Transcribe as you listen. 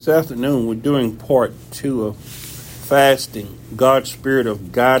This afternoon, we're doing part 2 of fasting, God's spirit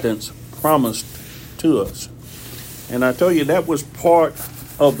of guidance promised to us. And I told you that was part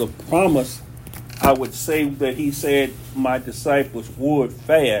of the promise, I would say, that he said my disciples would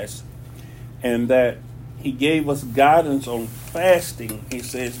fast, and that he gave us guidance on fasting. He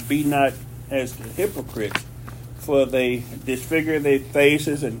says, be not as the hypocrites, for they disfigure their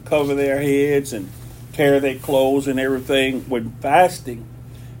faces and cover their heads and tear their clothes and everything. When fasting,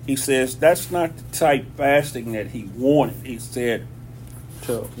 he says that's not the type fasting that he wanted. He said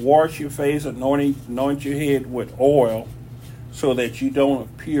to wash your face, anoint your head with oil, so that you don't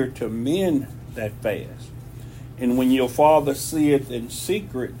appear to men that fast. And when your Father seeth in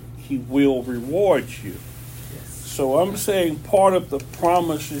secret, he will reward you. Yes. So I'm saying part of the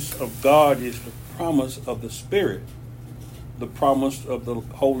promises of God is the promise of the Spirit, the promise of the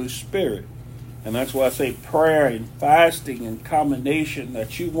Holy Spirit. And that's why I say prayer and fasting in combination,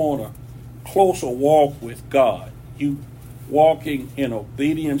 that you want a closer walk with God. You walking in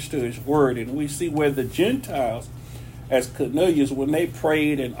obedience to his word. And we see where the Gentiles, as Cornelius, when they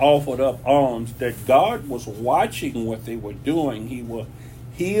prayed and offered up alms, that God was watching what they were doing. He was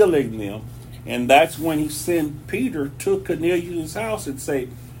healing them. And that's when he sent Peter to Cornelius' house and say,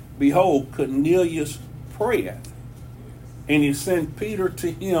 behold, Cornelius prayeth. And he sent Peter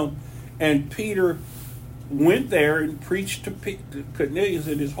to him. And Peter went there and preached to Cornelius,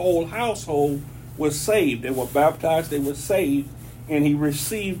 and his whole household was saved. They were baptized, they were saved, and he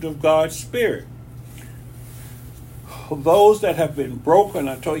received of God's Spirit. Those that have been broken,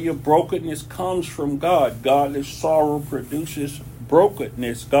 I tell you, brokenness comes from God. Godly sorrow produces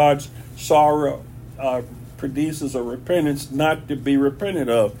brokenness. God's sorrow produces a repentance not to be repented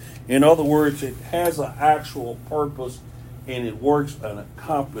of. In other words, it has an actual purpose, and it works and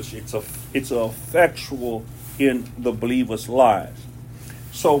accomplishes. It's effectual in the believer's lives.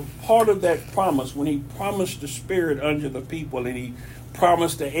 So part of that promise, when he promised the Spirit unto the people, and he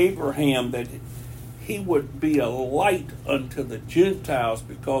promised to Abraham that he would be a light unto the Gentiles,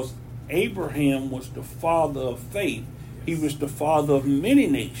 because Abraham was the father of faith. He was the father of many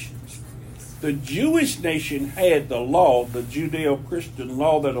nations. The Jewish nation had the law, the Judeo-Christian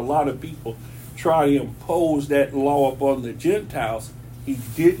law, that a lot of people try to impose that law upon the Gentiles. He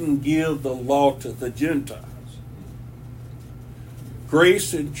didn't give the law to the Gentiles.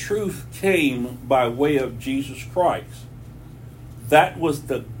 Grace and truth came by way of Jesus Christ. That was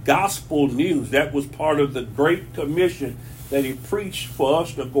the gospel news. That was part of the Great Commission that he preached for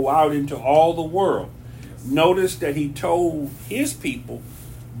us to go out into all the world. Notice that he told his people,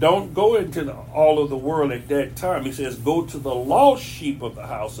 don't go into all of the world at that time. He says, go to the lost sheep of the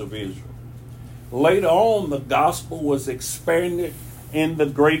house of Israel. Later on, the gospel was expanded in the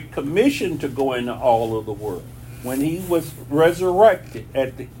Great Commission to go into all of the world. When he was resurrected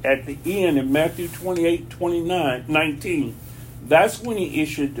at the end in Matthew 28:19, that's when he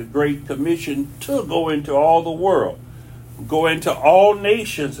issued the Great Commission to go into all the world, go into all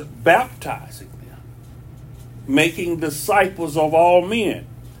nations, baptizing them, making disciples of all men.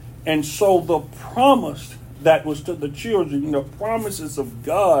 And so the promise that was to the children, the promises of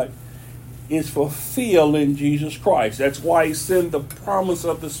God, is fulfilled in Jesus Christ. That's why he sent the promise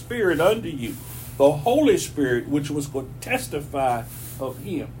of the Spirit unto you, the Holy Spirit, which was going to testify of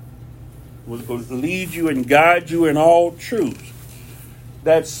him, was going to lead you and guide you in all truth.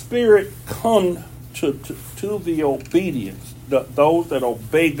 That Spirit come to the obedience, those that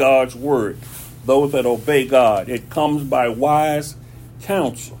obey God's word, those that obey God. It comes by wise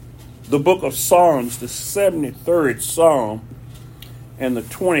counsel. The book of Psalms, the 73rd Psalm, and the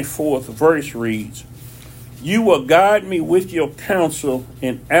 24th verse reads, you will guide me with your counsel,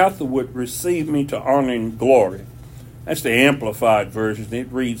 and afterward receive me to honor and glory. That's the Amplified version.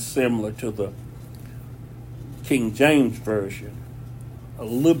 It reads similar to the King James Version, a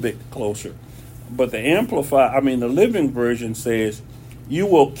little bit closer. But the the Living Version says, you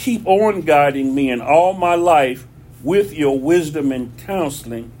will keep on guiding me in all my life with your wisdom and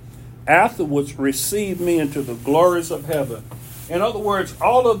counseling. Afterwards receive me into the glories of heaven. In other words,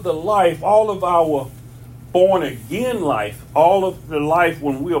 all of the life, all of our born again life, all of the life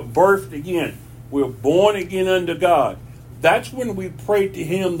when we are birthed again, we're born again unto God. That's when we pray to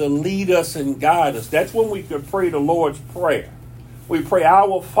him to lead us and guide us. That's when we can pray the Lord's Prayer. We pray,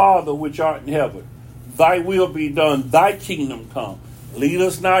 our Father which art in heaven, thy will be done, thy kingdom come. Lead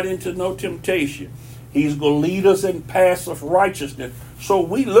us not into no temptation. He's going to lead us in paths of righteousness. So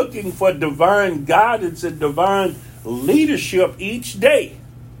we looking for divine guidance and divine leadership each day.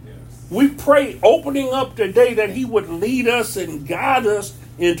 Yes. We pray, opening up today, that he would lead us and guide us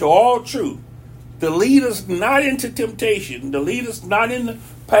into all truth. to lead us not into temptation, to lead us not in the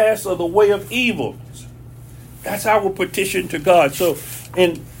path of the way of evil. That's our petition to God. So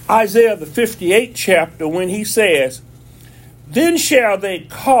in Isaiah the 58th chapter, when he says, then shall they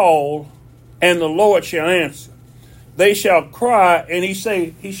call, and the Lord shall answer. They shall cry, and he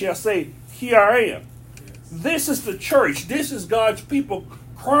shall say, here I am. Yes. This is the church. This is God's people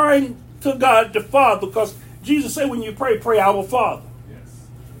crying to God the Father, because Jesus said when you pray, pray our Father. Yes.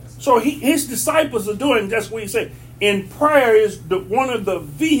 Yes. So his disciples are doing, that's what he said. In prayer is one of the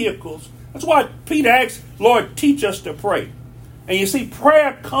vehicles. That's why Peter asked, Lord, teach us to pray. And you see,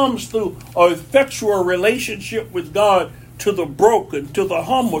 prayer comes through an effectual relationship with God, to the broken, to the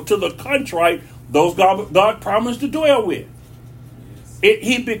humble, to the contrite, those God promised to dwell with.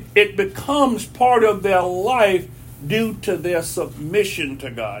 It becomes part of their life due to their submission to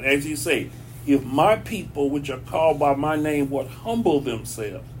God. As you say, if my people, which are called by my name, would humble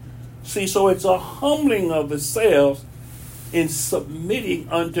themselves. See, so it's a humbling of themselves in submitting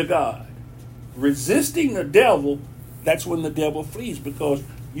unto God. Resisting the devil, that's when the devil flees, because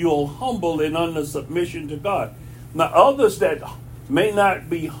you're humble and under submission to God. Now, others that may not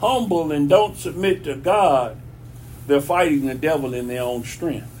be humble and don't submit to God, they're fighting the devil in their own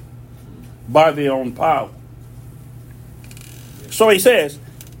strength, by their own power. So he says,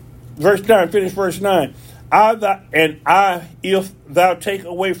 verse 9, finish verse 9. If thou take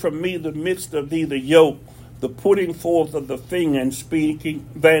away from me the midst of thee the yoke, the putting forth of the finger and speaking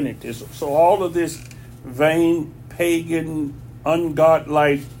vanities. So all of this vain, pagan,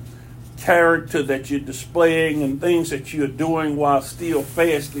 ungodlike character that you're displaying and things that you're doing while still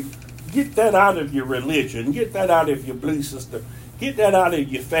fasting, get that out of your religion. Get that out of your belief system. Get that out of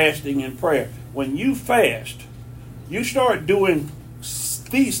your fasting and prayer. When you fast, you start doing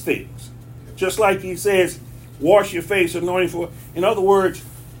these things. Just like he says, wash your face, anointing for. In other words,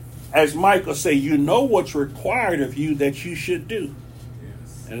 as Michael say, you know what's required of you that you should do.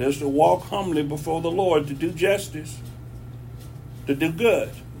 Yes. And it's to walk humbly before the Lord, to do justice, to do good,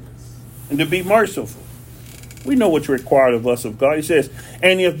 yes, and to be merciful. We know what's required of us of God. He says,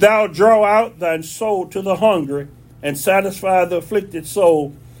 and if thou draw out thine soul to the hungry and satisfy the afflicted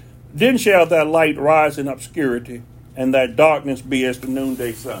soul, then shall thy light rise in obscurity, and thy darkness be as the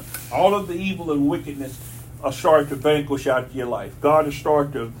noonday sun. All of the evil and wickedness are starting to vanquish out of your life. God is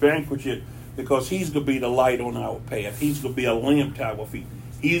starting to vanquish it because he's going to be the light on our path. He's going to be a lamp to our feet.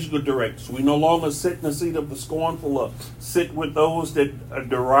 He's going to direct us. We no longer sit in the seat of the scornful or sit with those that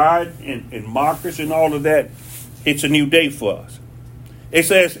deride and mock us and all of that. It's a new day for us. It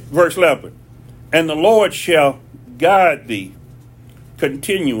says, verse 11, and the Lord shall guide thee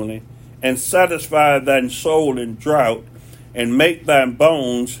continually and satisfy thine soul in drought, and make thy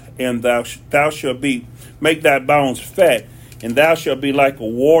bones, and thou shalt make thy bones fat, and thou shalt be like a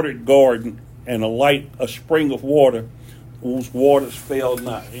watered garden, and a spring of water, whose waters fail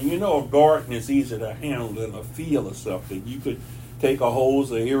not. And you know, a garden is easy to handle than a field or something. You could take a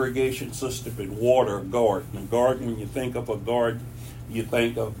hose or irrigation system and water a garden. A garden, when you think of a garden, you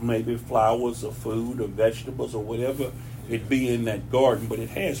think of maybe flowers or food or vegetables or whatever it be in that garden, but it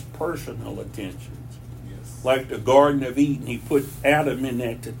has personal attentions. Yes. Like the Garden of Eden, he put Adam in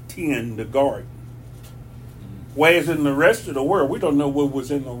there to tend the garden. Whereas in the rest of the world, we don't know what was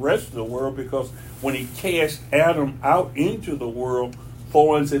in the rest of the world, because when he cast Adam out into the world,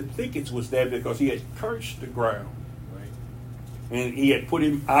 thorns and thickets was there because he had cursed the ground. Right. And he had put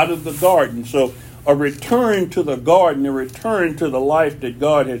him out of the garden. So a return to the garden, a return to the life that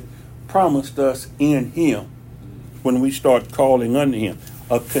God had promised us in him when we start calling unto him.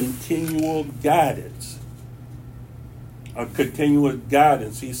 A continual guidance. A continuous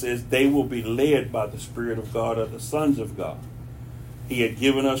guidance. He says they will be led by the Spirit of God, or the sons of God. He had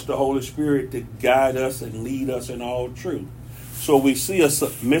given us the Holy Spirit to guide us and lead us in all truth. So we see a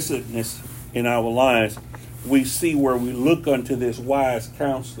submissiveness in our lives. We see where we look unto this wise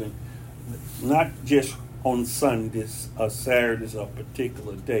counseling, not just on Sundays or Saturdays or a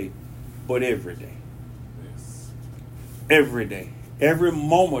particular day, but every day. Yes. Every day. Every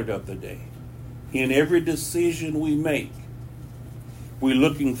moment of the day. In every decision we make, we're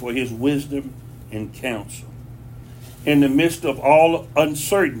looking for his wisdom and counsel. In the midst of all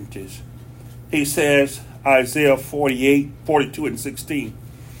uncertainties, he says, Isaiah 48, 42 and 16,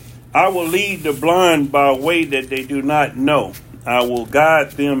 I will lead the blind by a way that they do not know. I will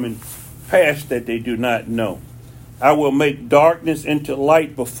guide them in paths that they do not know. I will make darkness into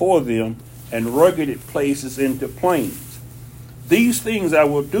light before them, and rugged places into plains. These things I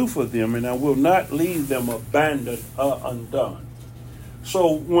will do for them, and I will not leave them abandoned or undone.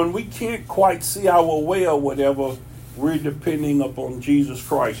 So when we can't quite see our way or whatever, we're depending upon Jesus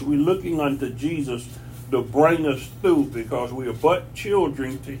Christ. We're looking unto Jesus to bring us through because we are but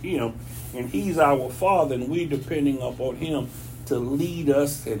children to him, and he's our Father, and we're depending upon him to lead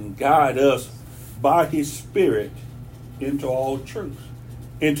us and guide us by his Spirit into all truth,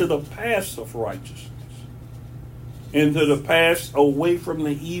 into the paths of righteousness, into the paths away from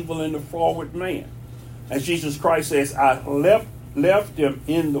the evil and the forward man. As Jesus Christ says, I left them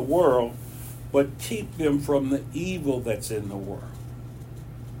in the world, but keep them from the evil that's in the world.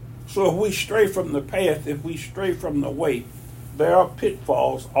 So if we stray from the path, if we stray from the way, there are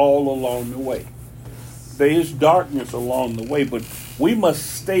pitfalls all along the way. There is darkness along the way, but we must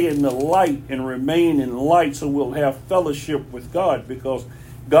stay in the light and remain in light so we'll have fellowship with God, because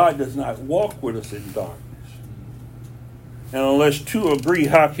God does not walk with us in darkness. And unless two agree,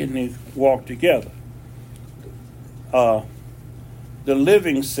 how can they walk together? The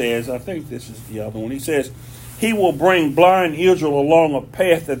Living says, I think this is the other one, he says, he will bring blind Israel along a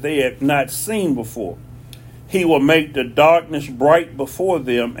path that they have not seen before. He will make the darkness bright before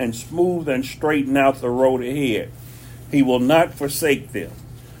them and smooth and straighten out the road ahead. He will not forsake them.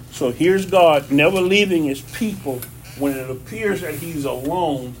 So here's God never leaving his people. When it appears that he's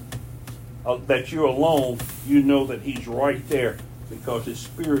alone, that you're alone, you know that he's right there because his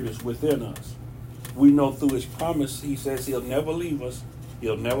Spirit is within us. We know through his promise, he says he'll never leave us.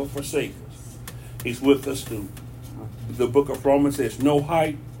 He'll never forsake us. He's with us through. The book of Romans says no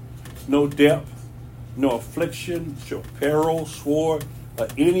height, no depth, no affliction, shall peril, sword,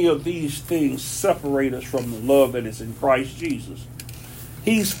 any of these things separate us from the love that is in Christ Jesus.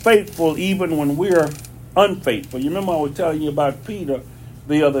 He's faithful even when we're unfaithful. You remember I was telling you about Peter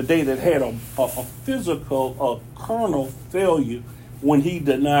the other day that had a physical, carnal failure when he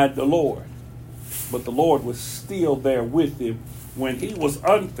denied the Lord. But the Lord was still there with him when he was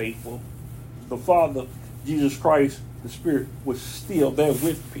unfaithful. The Father, Jesus Christ, the Spirit, was still there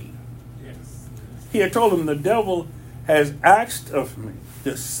with Peter. Yes. He had told him, the devil has asked of me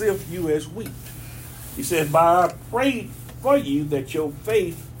to sift you as wheat. He said, but I prayed for you that your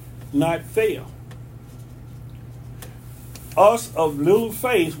faith not fail. Us of little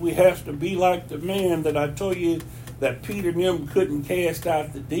faith, we have to be like the man that I told you that Peter and them couldn't cast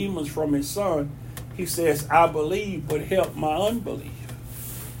out the demons from his son. He says, I believe, but help my unbelief.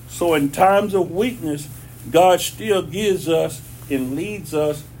 So in times of weakness, God still gives us and leads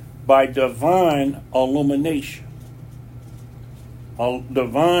us by divine illumination.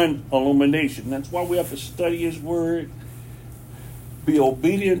 Divine illumination. That's why we have to study his word, be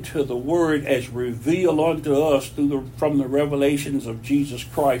obedient to the word as revealed unto us from the revelations of Jesus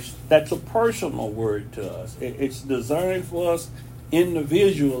Christ. That's a personal word to us. It's designed for us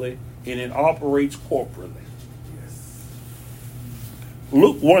individually, and it operates corporately. Yes.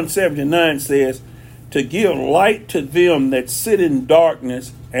 Luke 1:79 says, to give light to them that sit in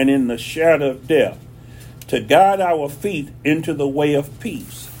darkness and in the shadow of death, to guide our feet into the way of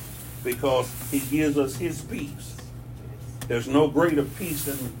peace, because he gives us his peace. There's no greater peace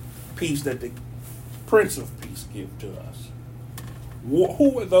than the peace that the Prince of Peace gives to us.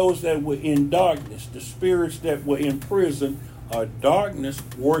 Who were those that were in darkness? The spirits that were in prison or darkness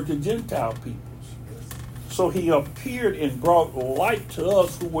were the Gentile peoples. So he appeared and brought light to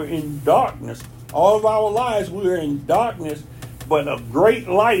us who were in darkness. All of our lives we were in darkness, but a great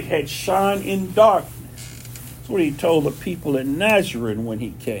light had shined in darkness. That's what he told the people in Nazareth when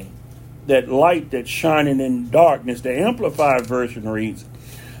he came. That light that's shining in darkness. The Amplified Version reads,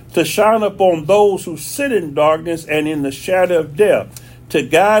 to shine upon those who sit in darkness and in the shadow of death, to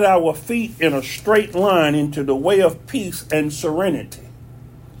guide our feet in a straight line into the way of peace and serenity.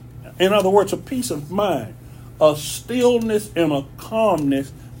 In other words, a peace of mind, a stillness and a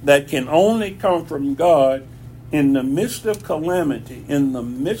calmness that can only come from God in the midst of calamity, in the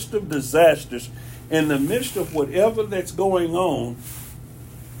midst of disasters, in the midst of whatever that's going on.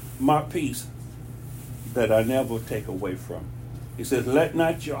 My peace that I never take away from. He says, let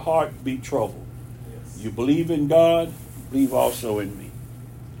not your heart be troubled. Yes. You believe in God, believe also in me.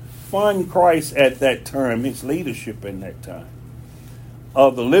 Find Christ at that time, his leadership in that time.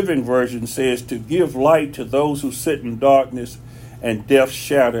 The Living Version says, to give light to those who sit in darkness and death's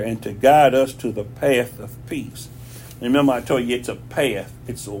shadow, and to guide us to the path of peace. Remember, I told you it's a path,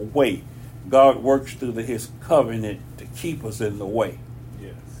 it's a way. God works through his covenant to keep us in the way.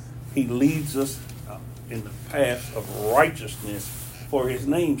 He leads us in the path of righteousness for his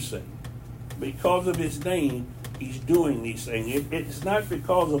name's sake. Because of his name, he's doing these things. It's not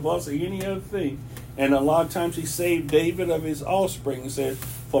because of us or any other thing. And a lot of times he saved David of his offspring and said,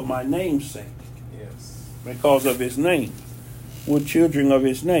 for my name's sake. Yes. Because of his name. We're children of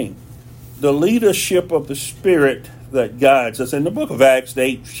his name. The leadership of the Spirit that guides us. In the book of Acts, the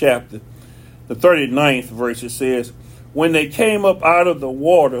 8th chapter, the 39th verse, it says, when they came up out of the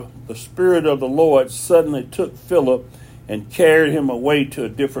water, the Spirit of the Lord suddenly took Philip and carried him away to a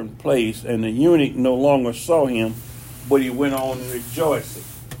different place, and the eunuch no longer saw him, but he went on rejoicing.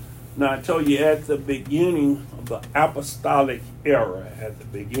 Now, I told you at the beginning of the apostolic era, at the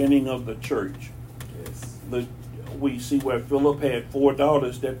beginning of the church, we see where Philip had 4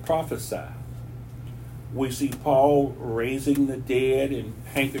 daughters that prophesied. We see Paul raising the dead and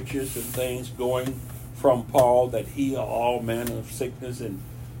handkerchiefs and things going from Paul that heal all manner of sickness, and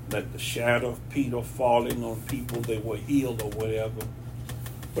that the shadow of Peter falling on people, they were healed or whatever.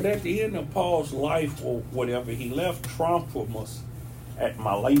 But at the end of Paul's life or whatever, he left Trophimus at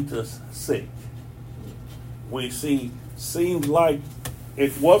Miletus sick. We see, seems like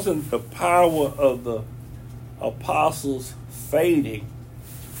it wasn't the power of the apostles fading,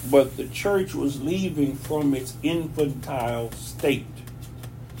 but the church was leaving from its infantile state.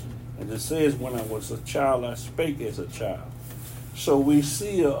 And it says, when I was a child, I spake as a child. So we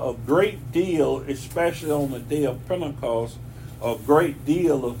see a great deal, especially on the day of Pentecost, a great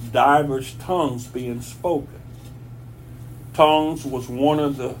deal of diverse tongues being spoken. Tongues was one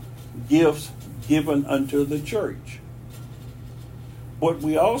of the gifts given unto the church. But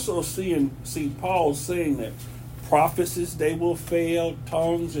we also see Paul saying that prophecies, they will fail,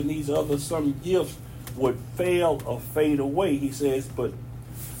 tongues and these other some gifts would fail or fade away. He says, but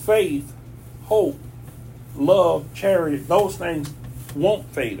faith, hope, love, charity, those things won't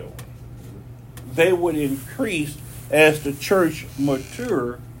fade away. They would increase as the church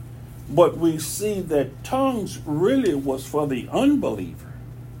mature, but we see that tongues really was for the unbeliever.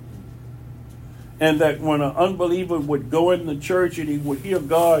 And that when an unbeliever would go in the church and he would hear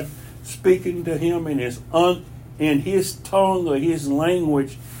God speaking to him in his tongue or his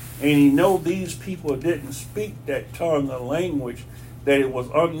language, and he know these people didn't speak that tongue or language, that it was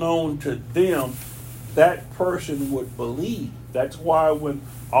unknown to them, that person would believe. That's why when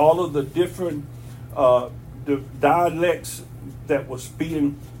all of the different the dialects that were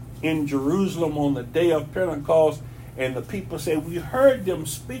speaking in Jerusalem on the day of Pentecost, and the people say, we heard them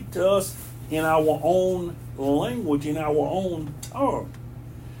speak to us in our own language, in our own tongue.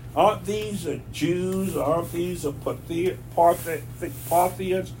 Aren't these Jews? Aren't these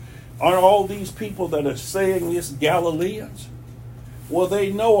Parthians? Aren't all these people that are saying this Galileans? Well,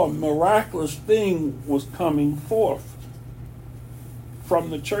 they know a miraculous thing was coming forth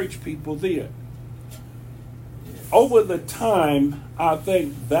from the church people there. Over the time, I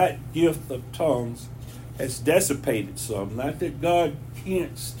think that gift of tongues has dissipated some. Not that God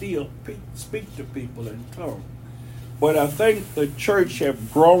can't still speak to people in tongues, but I think the church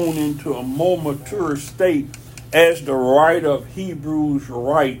have grown into a more mature state, as the writer of Hebrews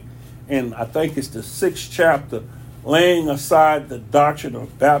write, and I think it's the 6th chapter, laying aside the doctrine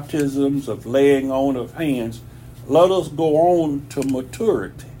of baptisms, of laying on of hands. Let us go on to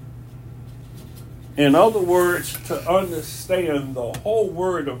maturity. In other words, to understand the whole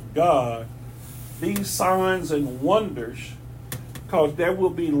Word of God, these signs and wonders, because there will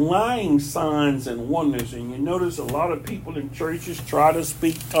be lying signs and wonders. And you notice a lot of people in churches try to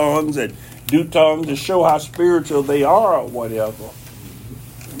speak tongues and do tongues to show how spiritual they are or whatever.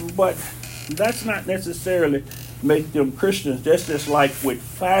 But that's not necessarily make them Christians. That's just like with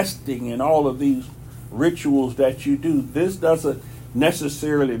fasting and all of these rituals that you do. This doesn't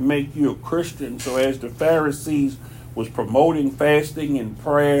necessarily make you a Christian. So as the Pharisees was promoting fasting and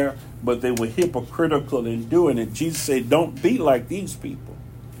prayer, but they were hypocritical in doing it, Jesus said, don't be like these people.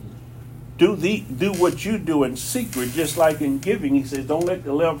 Do what you do in secret, just like in giving. He says, don't let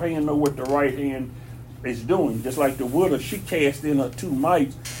the left hand know what the right hand is doing. Just like the widow, she cast in her 2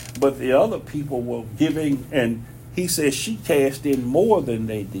 mites, but the other people were giving, and he says she cast in more than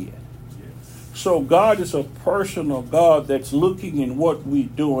they did. So God is a personal God that's looking in what we're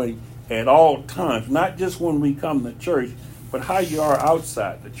doing at all times, not just when we come to church, but how you are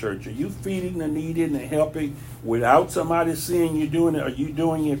outside the church. Are you feeding the needy and helping without somebody seeing you doing it? Are you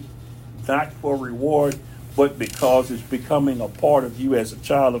doing it not for reward, but because it's becoming a part of you as a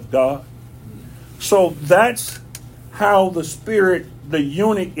child of God? So that's how the Spirit, the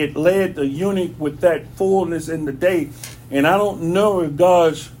eunuch, it led the eunuch with that fullness in the day. And I don't know if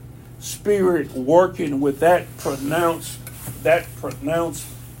God's Spirit working with that pronounced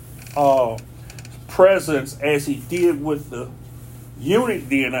presence as he did with the eunuch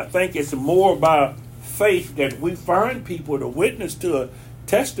then. I think it's more about faith that we find people to witness to,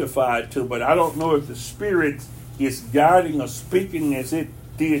 testify to, but I don't know if the Spirit is guiding or speaking as it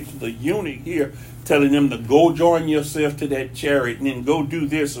did to the eunuch here, telling them to go join yourself to that chariot and then go do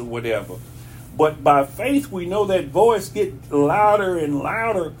this or whatever. But by faith, we know that voice get louder and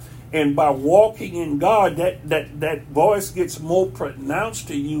louder. And by walking in God, that voice gets more pronounced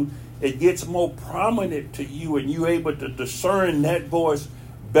to you. It gets more prominent to you, and you're able to discern that voice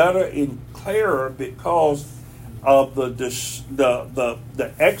better and clearer because of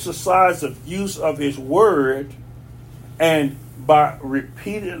the exercise of use of His Word. And by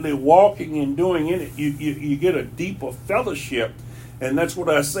repeatedly walking and doing it, you get a deeper fellowship. And that's what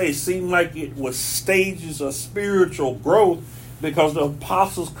I say. It seemed like it was stages of spiritual growth, because the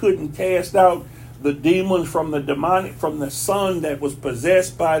apostles couldn't cast out the demons from the son that was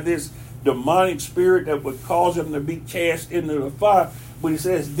possessed by this demonic spirit that would cause him to be cast into the fire. But he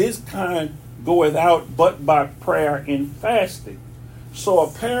says, this kind goeth out but by prayer and fasting. So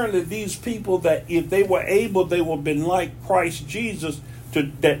apparently these people, that if they were able, they would have been like Christ Jesus,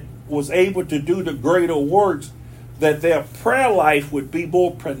 that was able to do the greater works, that their prayer life would be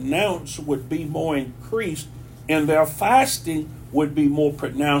more pronounced, would be more increased, and their fasting would be more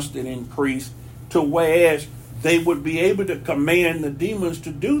pronounced and increased, to whereas they would be able to command the demons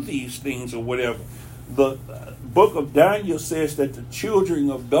to do these things or whatever. The book of Daniel says that the children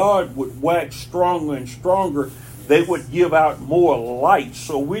of God would wax stronger and stronger. They would give out more light.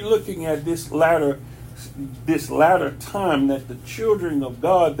 So we're looking at this latter time, that the children of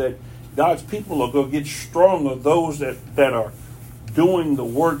God, that God's people are going to get stronger, those that are doing the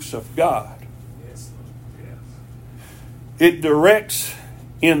works of God. Yes. Yes. It directs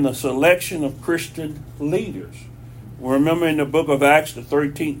in the selection of Christian leaders. Remember in the book of Acts, the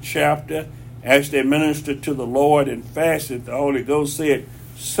 13th chapter, as they ministered to the Lord and fasted, the Holy Ghost said,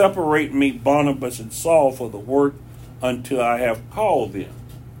 separate me, Barnabas and Saul, for the work until I have called them.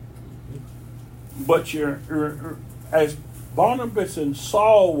 But as Barnabas and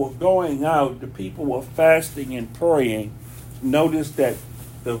Saul were going out, the people were fasting and praying. Notice that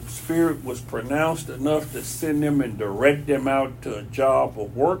the Spirit was pronounced enough to send them and direct them out to a job or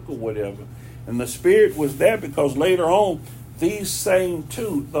work or whatever. And the Spirit was there because later on, these same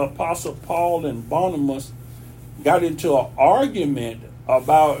two, the Apostle Paul and Barnabas, got into an argument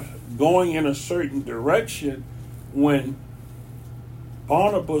about going in a certain direction when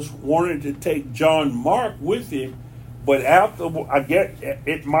Barnabas wanted to take John Mark with him. But after, I guess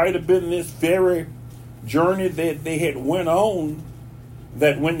it might have been this very journey that they had went on,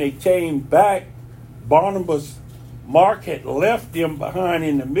 that when they came back, Mark had left them behind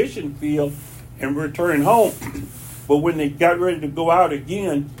in the mission field and returned home. But when they got ready to go out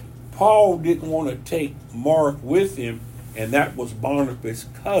again, Paul didn't want to take Mark with him, and that was Barnabas'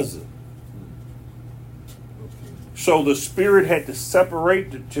 cousin. So the Spirit had to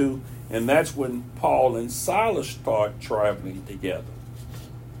separate the two, and that's when Paul and Silas started traveling together.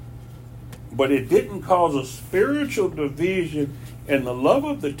 But it didn't cause a spiritual division in the love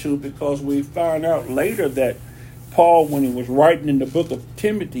of the two, because we find out later that Paul, when he was writing in the book of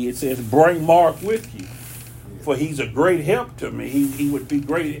Timothy, it says, bring Mark with you, for he's a great help to me. He would be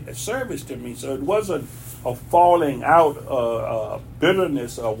great service to me. So it wasn't a falling out,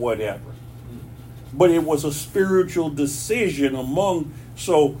 bitterness or whatever. But it was a spiritual decision among,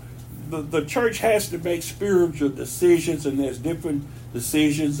 so the church has to make spiritual decisions, and there's different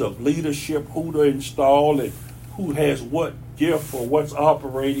decisions of leadership, who to install and who has what gift or what's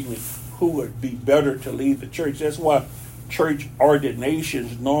operating and who would be better to lead the church. That's why church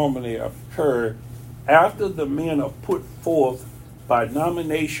ordinations normally occur after the men are put forth by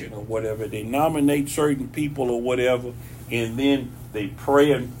nomination or whatever. They nominate certain people or whatever, and then they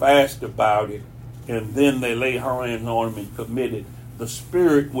pray and fast about it, and then they lay hands on them and commit it. The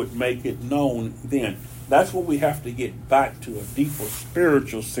Spirit would make it known then. That's what we have to get back to, a deeper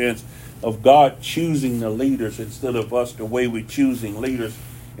spiritual sense of God choosing the leaders instead of us the way we're choosing leaders.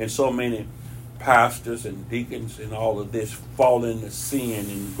 And so many pastors and deacons and all of this fall into sin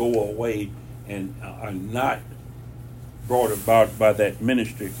and go away and are not brought about by that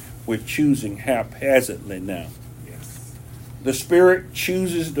ministry. We're choosing haphazardly now. Yes. The Spirit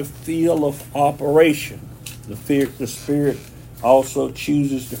chooses the field of operation. The Spirit also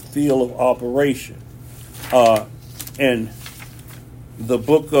chooses the field of operation. In the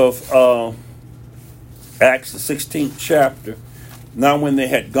book of Acts, the 16th chapter, now when they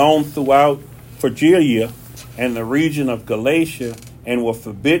had gone throughout Phrygia and the region of Galatia and were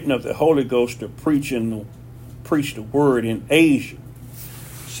forbidden of the Holy Ghost to preach the word in Asia.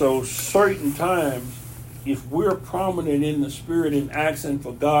 So certain times, if we're prominent in the Spirit and asking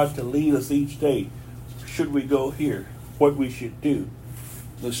for God to lead us each day, should we go here? What we should do?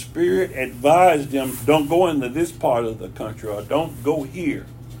 The Spirit advised them, don't go into this part of the country or don't go here.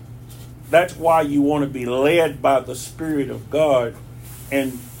 That's why you want to be led by the Spirit of God.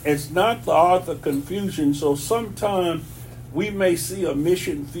 And it's not the author of confusion. So sometimes we may see a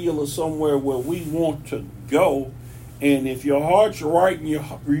mission field or somewhere where we want to go. And if your heart's right and you're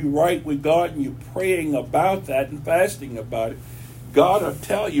right with God and you're praying about that and fasting about it, God will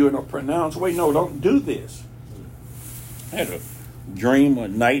tell you in a pronounced way, no, don't do this. I had a dream, a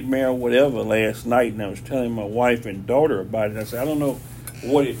nightmare, or whatever last night, and I was telling my wife and daughter about it. I said, I don't know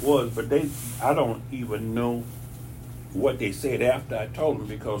what it was, but I don't even know what they said after I told them,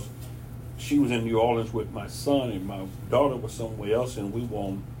 because she was in New Orleans with my son and my daughter was somewhere else, and we were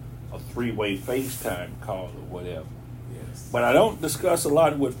on a 3-way FaceTime call or whatever. Yes. But I don't discuss a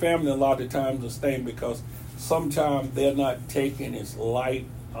lot with family a lot of times, this thing, because sometimes they're not taking as light,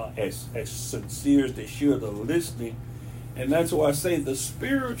 as sincere as they should, or listening. And that's why I say the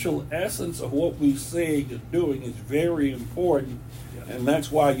spiritual essence of what we say and doing is very important. Yeah. And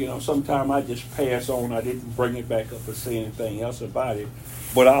that's why, sometimes I just pass on. I didn't bring it back up or say anything else about it.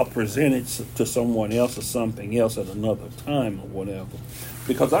 But I'll present it to someone else or something else at another time or whatever.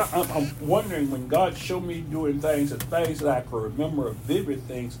 Because I'm wondering, when God showed me doing things and things that I can remember, vivid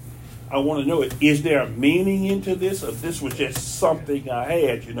things, I want to know, is there a meaning into this, or this was just something I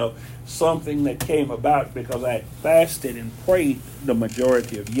had, something that came about because I had fasted and prayed the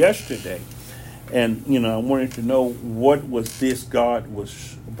majority of yesterday. And, I wanted to know what was this God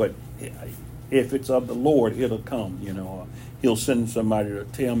was, but if it's of the Lord, it'll come, He'll send somebody to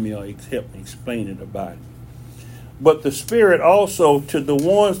tell me or help me explain it about it. But the Spirit also, to the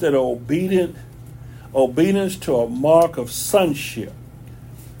ones that are obedience to a mark of sonship.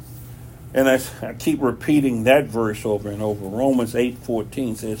 And I keep repeating that verse over and over. Romans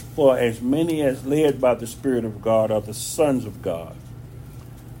 8:14 says, for as many as led by the Spirit of God are the sons of God.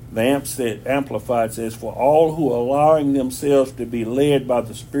 The Amplified says, for all who are allowing themselves to be led by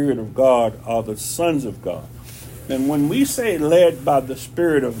the Spirit of God are the sons of God. And when we say led by the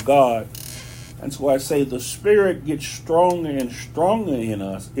Spirit of God, that's why I say the Spirit gets stronger and stronger in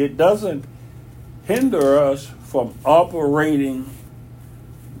us. It doesn't hinder us from operating,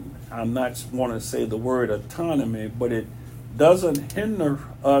 I'm not want to say the word autonomy, but it doesn't hinder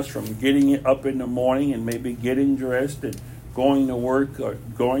us from getting up in the morning and maybe getting dressed and going to work or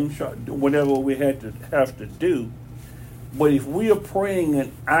going whatever we have to do. But if we are praying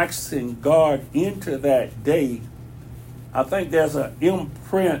and asking God into that day, I think there's an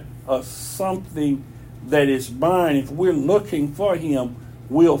imprint of something that is mine. If we're looking for Him,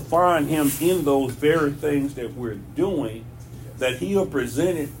 we'll find Him in those very things that we're doing, that He'll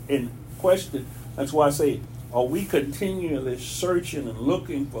present it in question. That's why I say, are we continually searching and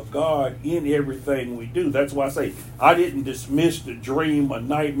looking for God in everything we do? That's why I say, I didn't dismiss the dream or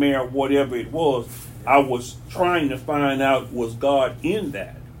nightmare or whatever it was. I was trying to find out, was God in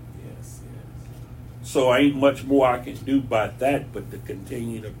that? Yes. So ain't much more I can do about that but to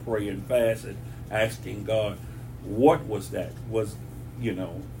continue to pray and fast and asking God, what was that? Was,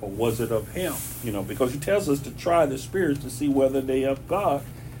 or was it of Him? Because He tells us to try the spirits to see whether they of God.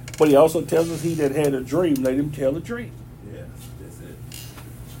 But He also tells us, he that had a dream, let him tell a dream. Yes, that's it.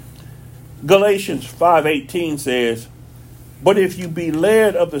 Galatians 5:18 says, but if you be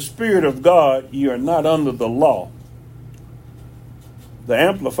led of the Spirit of God, you are not under the law. The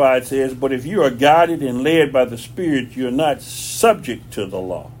Amplified says, but if you are guided and led by the Spirit, you're not subject to the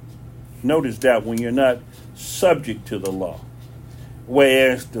law. Notice that, when you're not subject to the law.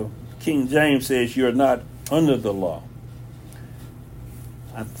 Whereas the King James says you're not under the law.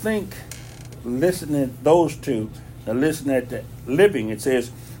 I think listening at those two, and listening at the living, it says,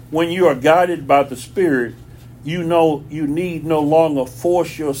 when you are guided by the Spirit, you need no longer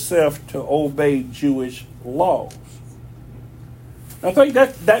force yourself to obey Jewish laws. I think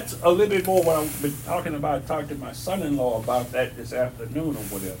that's a little bit more what I've been talking about. I talked to my son-in-law about that this afternoon or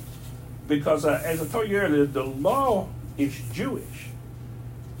whatever. Because as I told you earlier, the law is Jewish.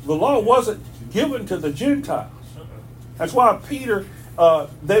 The law wasn't given to the Gentiles. That's why Peter,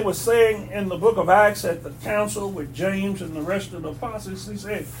 they were saying in the book of Acts at the council with James and the rest of the apostles, he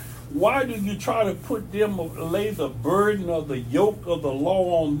said, why do you try to put them, lay the burden of the yoke of the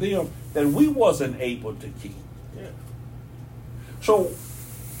law on them that we wasn't able to keep? Yeah. So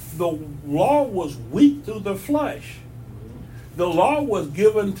the law was weak through the flesh. The law was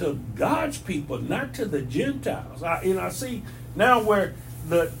given to God's people, not to the Gentiles. I see now where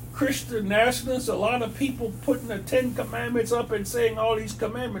the Christian nationalists, a lot of people putting the 10 Commandments up and saying all these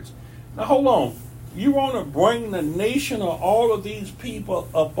commandments. Now hold on. You want to bring the nation of all of these people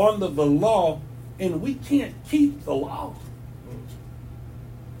up under the law, and we can't keep the law.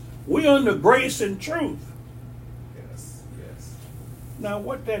 We're under grace and truth. Yes. Now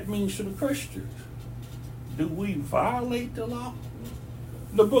what that means to the Christians? Do we violate the law?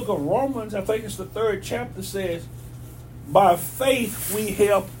 the book of Romans, I think it's the 3rd chapter, says, by faith we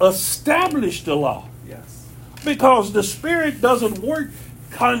have established the law. Yes. Because the Spirit doesn't work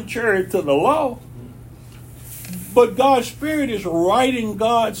contrary to the law. But God's Spirit is writing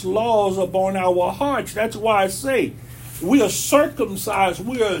God's laws upon our hearts. That's why I say we are circumcised.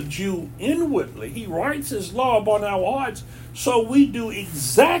 We are a Jew inwardly. He writes his law upon our hearts. So we do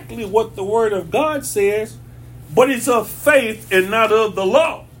exactly what the Word of God says, but it's of faith and not of the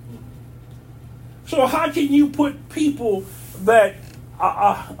law. So how can you put people that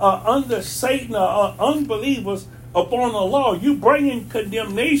are under Satan or are unbelievers upon the law? You bringing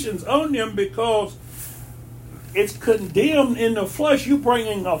condemnations on them because it's condemned in the flesh. You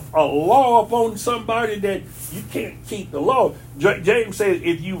bringing a law upon somebody that you can't keep the law. James says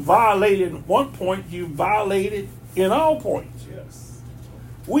if you violate in one point, you violate it in all points. Yes.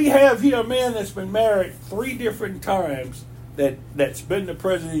 We have here a man that's been married 3 different times that's been the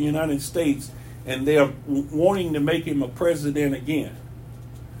president of the United States, and they're wanting to make him a president again.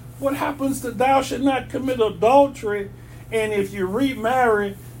 What happens to thou shalt not commit adultery, and if you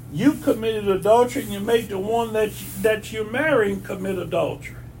remarry, you committed adultery and you make the one that you're marrying commit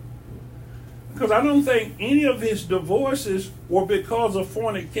adultery? Because I don't think any of his divorces were because of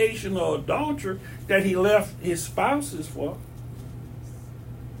fornication or adultery that he left his spouses for.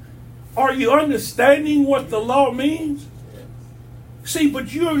 Are you understanding what the law means? See,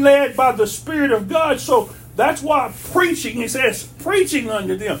 but you're led by the Spirit of God, so that's why preaching, he says, preaching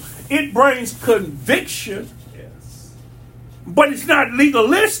unto them, it brings conviction. But it's not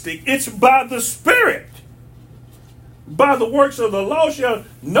legalistic. It's by the Spirit. By the works of the law shall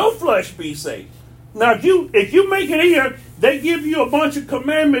no flesh be saved. Now, if you make it here, they give you a bunch of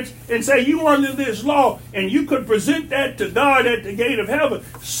commandments and say you under this law, and you could present that to God at the gate of heaven.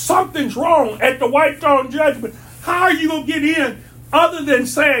 Something's wrong at the white throne judgment. How are you going to get in other than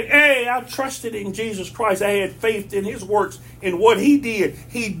saying, hey, I trusted in Jesus Christ. I had faith in his works and what he did.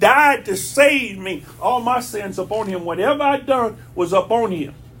 He died to save me. All my sins upon him. Whatever I done was upon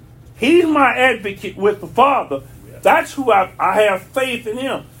him. He's my advocate with the Father. That's who I have faith in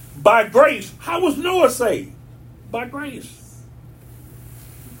him. By grace. How was Noah saved? By grace.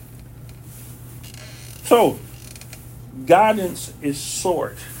 So, guidance is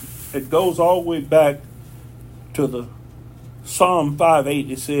sought. It goes all the way back to the Psalm 5:8.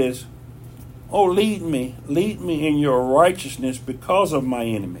 It says, oh, lead me in your righteousness because of my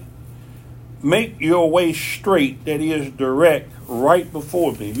enemy. Make your way straight, that is direct, right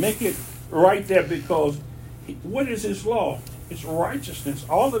before me. Make it right there, because what is his law? It's righteousness.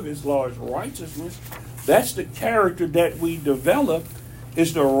 All of his law is righteousness. That's the character that we develop,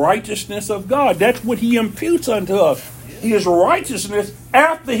 is the righteousness of God. That's what he imputes unto us. His righteousness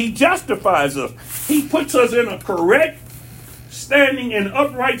after he justifies us. He puts us in a correct standing and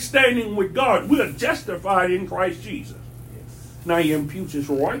upright standing with God. We are justified in Christ Jesus. Yes. Now he imputes his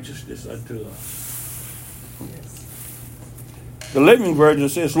righteousness unto us. Yes. The Living Version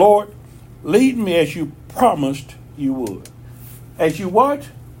says, Lord, lead me as you promised you would. As you what?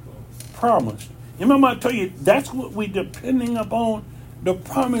 Promised. You remember I told you, that's what we're depending upon, the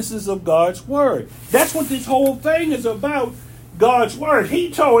promises of God's word. That's what this whole thing is about, God's word.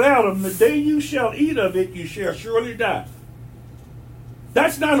 He told Adam, the day you shall eat of it, you shall surely die.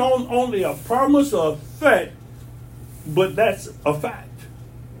 That's not only a promise or a fact, but that's a fact.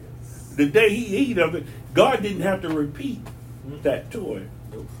 The day he ate of it, God didn't have to repeat that to him.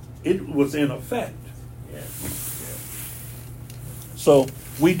 It was in effect. So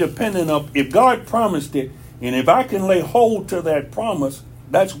we dependent on, if God promised it, and if I can lay hold to that promise,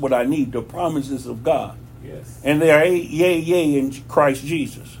 that's what I need, the promises of God. Yes. And they are yea in Christ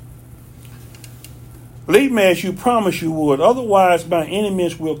Jesus. Lead me as you promised you would, otherwise my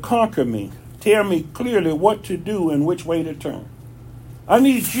enemies will conquer me. Tell me clearly what to do and which way to turn. I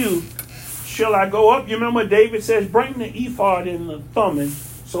need you. Shall I go up? You remember David says, bring the ephod and the thummim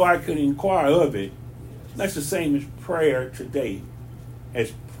so I could inquire of it. That's the same as prayer today,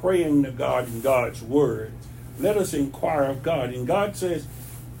 as praying to God in God's word. Let us inquire of God. And God says,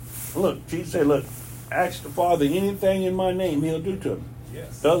 look, Jesus said, look, ask the Father anything in my name, he'll do to me.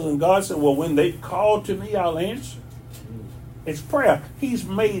 Yes. Doesn't God say, well, when they call to me, I'll answer? It's prayer. He's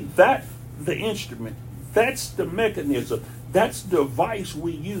made that the instrument. That's the mechanism. That's the device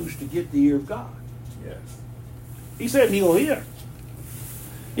we use to get the ear of God. Yes. He said he'll hear.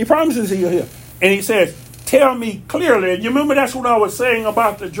 He promises he'll hear. And he says, tell me clearly. And you remember that's what I was saying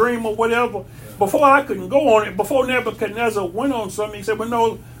about the dream or whatever? Yeah. Before I couldn't go on it, before Nebuchadnezzar went on something, he said, well,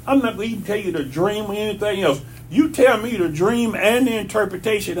 no, I'm not going to even tell you the dream or anything else. You tell me the dream and the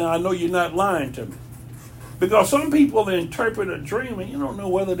interpretation, and I know you're not lying to me. Because some people interpret a dream and you don't know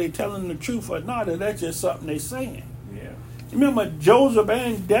whether they're telling the truth or not, or that's just something they're saying. Yeah. Remember, Joseph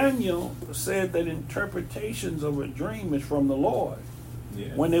and Daniel said that interpretations of a dream is from the Lord. Yeah.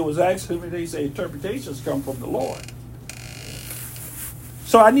 When they was asking me, they say interpretations come from the Lord.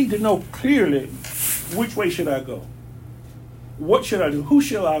 So I need to know clearly, which way should I go? What should I do? Who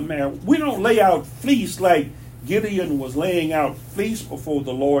shall I marry? We don't lay out fleece like Gideon was laying out fleece before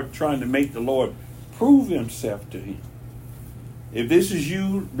the Lord, trying to make the Lord prove himself to him. If this is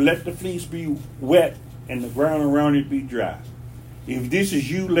you, let the fleece be wet and the ground around it be dry. If this is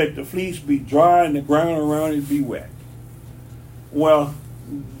you, let the fleece be dry and the ground around it be wet. Well,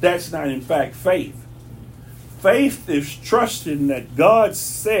 that's not in fact faith. Faith is trusting that God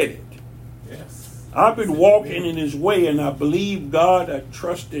said it. Yes. I've been walking in his way and I believe God, I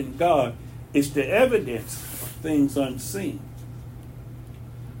trust in God. It's the evidence of things unseen.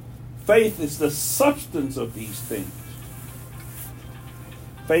 Faith is the substance of these things.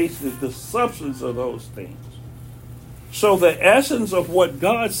 Faith is the substance of those things. So the essence of what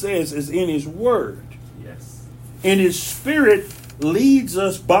God says is in his word. Yes. And his spirit leads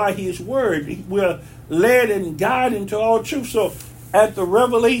us by his word. We're led and guided into all truth. So at the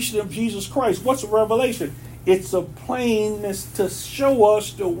revelation of Jesus Christ, what's a revelation? It's a plainness to show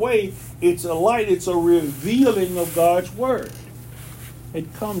us the way. It's a light. It's a revealing of God's word.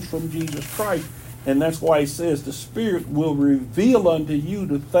 It comes from Jesus Christ. And that's why he says the Spirit will reveal unto you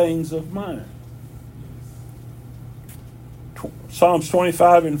the things of mine. Psalms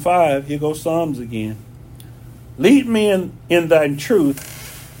 25:5. Here goes Psalms again. Lead me in thine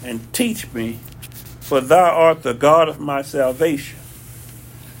truth and teach me, for thou art the God of my salvation.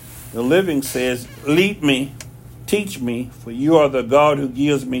 The Living says, lead me, teach me, for you are the God who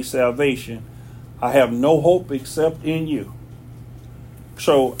gives me salvation. I have no hope except in you.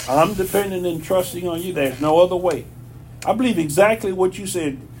 So I'm dependent and trusting on you. There's no other way. I believe exactly what you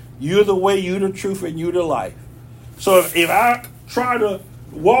said. You're the way, you're the truth, and you're the life. So if I try to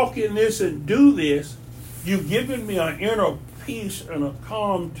walk in this and do this, you've given me an inner peace and a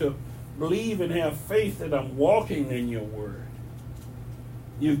calm to believe and have faith that I'm walking in your word.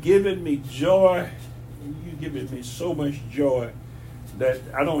 You've given me joy. You've given me so much joy that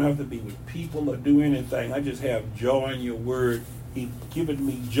I don't have to be with people or do anything. I just have joy in your word. You've given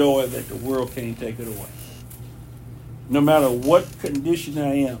me joy that the world can't take it away. No matter what condition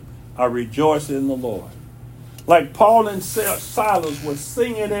I am, I rejoice in the Lord. Like Paul and Silas were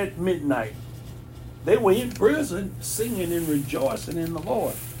singing at midnight. They were in prison singing and rejoicing in the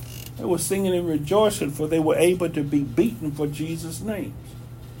Lord. They were singing and rejoicing for they were able to be beaten for Jesus' name.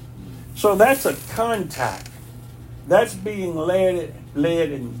 So that's a contact. That's being led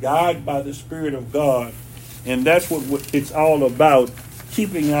and guided by the Spirit of God. And that's what it's all about,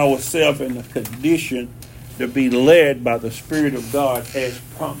 keeping ourselves in a condition to be led by the Spirit of God as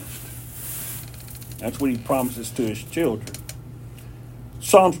promised. That's what he promises to his children.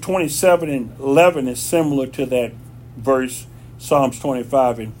 Psalms 27:11 is similar to that verse, Psalms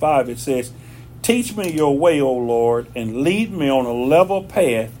 25:5. It says, teach me your way, O Lord, and lead me on a level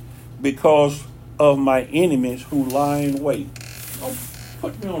path because of my enemies who lie in wait. Don't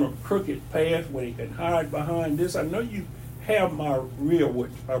put me on a crooked path where they can hide behind this. I know you have my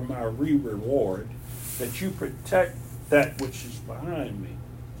reward, that you protect that which is behind me.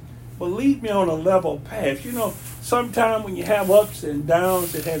 But lead me on a level path. You know, sometimes when you have ups and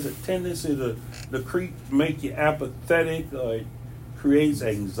downs, it has a tendency to make you apathetic, or it creates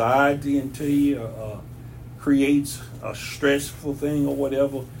anxiety into you, or creates a stressful thing or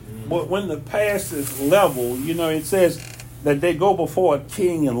whatever. Mm-hmm. But when the path is level, you know, it says that they go before a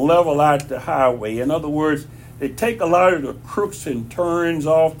king and level out the highway. In other words, they take a lot of the crooks and turns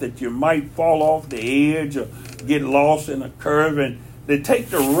off that you might fall off the edge or get lost in a curve, and they take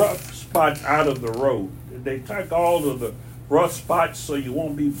the rough spots out of the road. They take all of the rough spots so you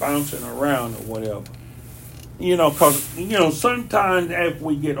won't be bouncing around or whatever. You know, because, you know, sometimes as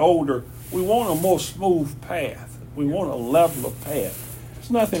we get older, we want a more smooth path. We want a leveler path.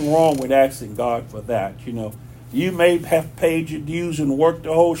 There's nothing wrong with asking God for that, you know. You may have paid your dues and worked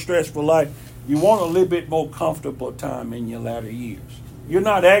the whole stressful life. You want a little bit more comfortable time in your latter years. You're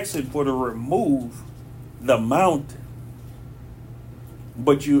not asking for to remove the mountain,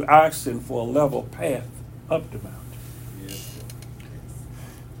 but you're asking for a level path up the mountain. Yes.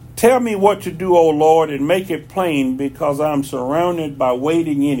 Tell me what to do, O Lord, and make it plain, because I'm surrounded by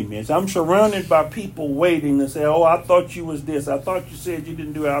waiting enemies. I'm surrounded by people waiting to say, oh, I thought you was this. I thought you said you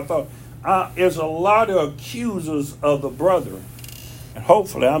didn't do it. I thought... there's a lot of accusers of the brethren. And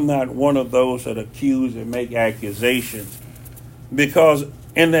hopefully I'm not one of those that accuse and make accusations. Because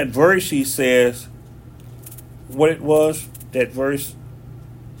in that verse he says, what it was, that verse,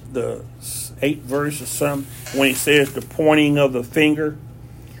 the 8th verse or something, when it says the pointing of the finger.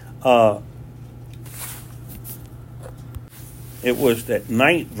 It was that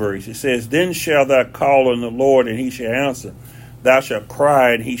 9th verse. It says, then shall thou call on the Lord, and he shall answer. Thou shalt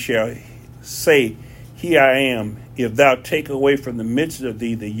cry, and he shall say, here I am. If thou take away from the midst of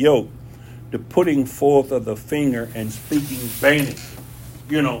thee the yoke, the putting forth of the finger, and speaking vanity.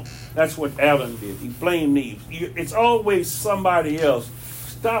 You know, that's what Adam did. He blamed Eve. It's always somebody else.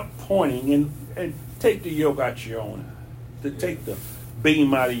 Stop pointing and take the yoke out your own eye. To take the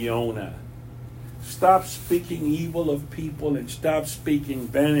beam out of your own eye. Stop speaking evil of people and stop speaking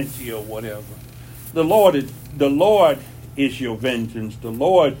vanity or whatever. The Lord is your vengeance. The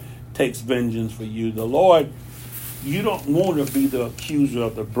Lord takes vengeance for you. The Lord, you don't want to be the accuser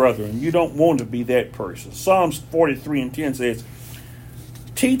of the brethren. You don't want to be that person. Psalms 43:10 says,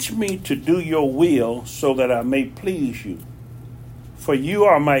 teach me to do your will so that I may please you. For you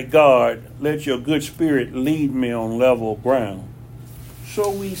are my God. Let your good spirit lead me on level ground.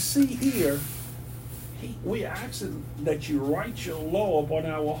 So we see here, we ask that you write your law upon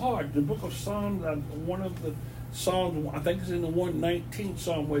our heart. The book of Psalms, one of the Psalms, I think it's in the 119th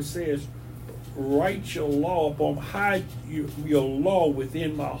Psalm, where it says, write your law upon, hide your law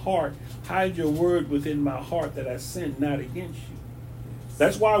within my heart, hide your word within my heart, that I sin not against you.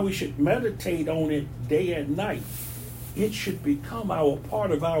 That's why we should meditate on it day and night. It should become our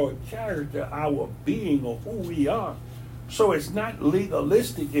part of our character, our being, or who we are. So it's not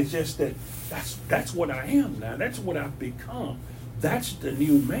legalistic. It's just that that's what I am now. That's what I've become. That's the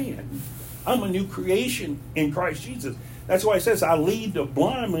new man. I'm a new creation in Christ Jesus. That's why it says I lead the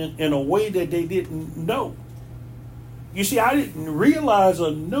blind in a way that they didn't know. You see, I didn't realize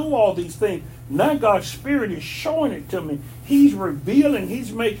or know all these things. Now God's Spirit is showing it to me. He's revealing,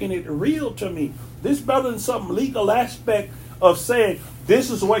 he's making it real to me. This better than some legal aspect of saying, this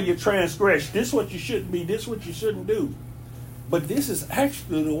is where you transgress, this is what you shouldn't be, this is what you shouldn't do. But this is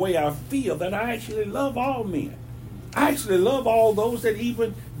actually the way I feel, that I actually love all men. I actually love all those that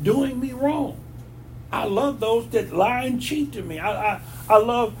even doing me wrong. I love those that lie and cheat to me. I'm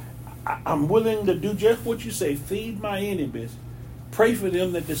willing to do just what you say, feed my enemies, pray for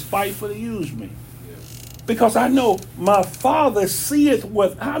them that despitefully use me. Because I know my Father seeth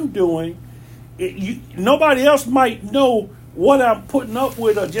what I'm doing. Nobody else might know what I'm putting up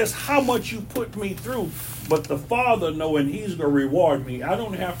with or just how much you put me through. But the Father knows, and he's going to reward me. I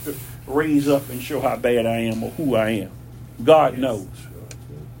don't have to raise up and show how bad I am or who I am. God knows.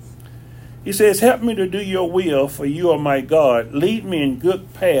 He says, help me to do your will, for you are my God. Lead me in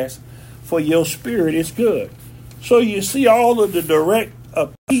good paths, for your spirit is good. So you see, all of the direct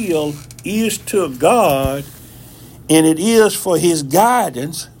appeal is to God, and it is for his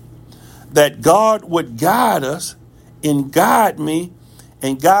guidance, that God would guide us and guide me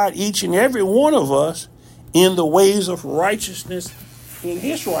and guide each and every one of us in the ways of righteousness, in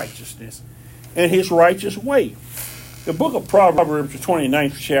his righteousness and his righteous way. The book of Proverbs, the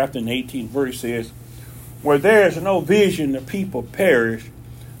 29th chapter and 18th verse says, where there is no vision, the people perish,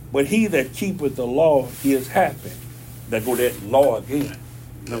 but he that keepeth the law is happy. There go that law again.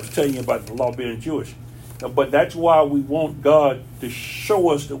 And I was telling you about the law being Jewish. But that's why we want God to show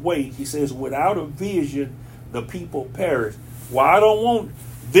us the way. He says, without a vision, the people perish. Well, I don't want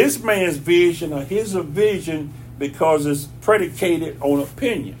this man's vision or his vision because it's predicated on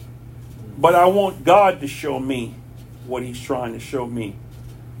opinion. But I want God to show me what he's trying to show me.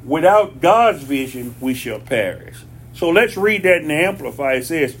 Without God's vision, we shall perish. So let's read that in the Amplified. It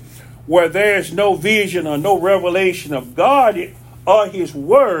says, where there is no vision or no revelation of God or his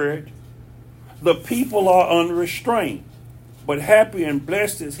word, the people are unrestrained. But happy and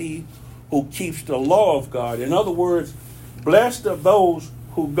blessed is he who keeps the law of God. In other words, blessed are those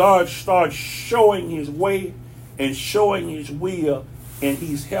who God starts showing his way and showing his will, and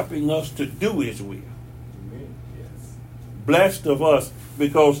he's helping us to do his will. Amen. Yes. Blessed of us,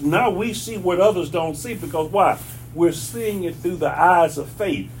 because now we see what others don't see. Because why? We're seeing it through the eyes of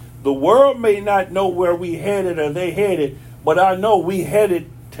faith. The world may not know where we headed or they headed, but I know we headed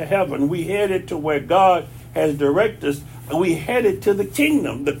to heaven. We headed to where God has directed us. And we headed to the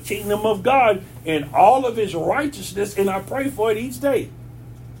kingdom of God and all of his righteousness. And I pray for it each day,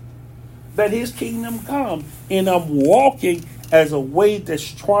 that his kingdom come. And I'm walking as a way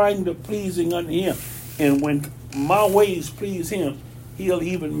that's trying to pleasing unto him. And when my ways please him, he'll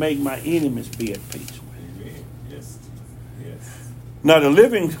even make my enemies be at peace with me. Amen. Yes. Yes. Now the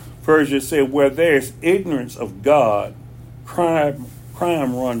Living Version said, where there's ignorance of God, crime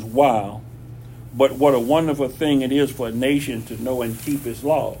runs wild. But what a wonderful thing it is for a nation to know and keep his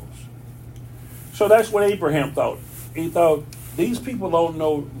laws. So that's what Abraham thought. He thought, these people don't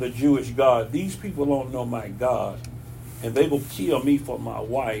know the Jewish God. These people don't know my God. And they will kill me for my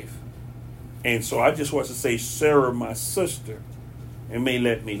wife. And so I just want to say, Sarah, my sister, and may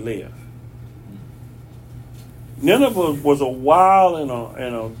let me live. Nineveh was a wild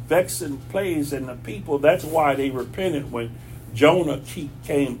and a vexing place, and the people, that's why they repented when Jonah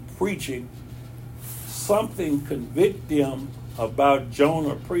came preaching. Something convicted them about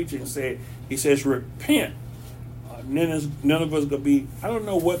Jonah preaching. He says, repent. Nineveh's going to be, I don't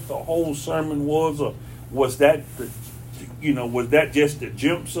know what the whole sermon was, or was that was that just the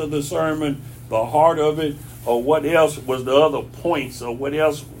gems of the sermon, the heart of it, or what else was the other points, or what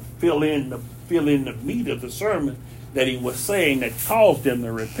else fill in the meat of the sermon that he was saying that caused them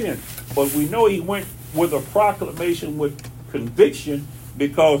to repent. But we know he went with a proclamation with conviction,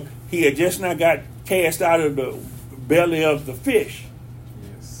 because he had just not got cast out of the belly of the fish.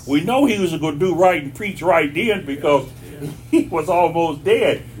 Yes. We know he was going to do right and preach right then, because he was almost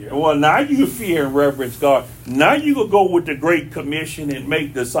dead. Yeah. Well, now you fear and reverence God. Now you can go with the Great Commission and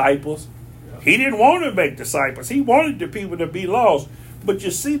make disciples. Yeah. He didn't want to make disciples. He wanted the people to be lost. But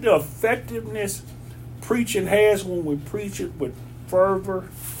you see the effectiveness preaching has when we preach it with fervor,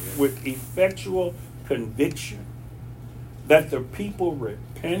 with effectual conviction, that the people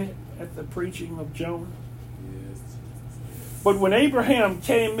repented at the preaching of Jonah. Yes. But when Abraham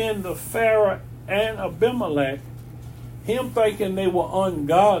came in, the Pharaoh and Abimelech, him thinking they were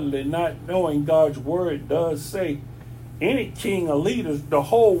ungodly, not knowing God's word does say, any king or leader, the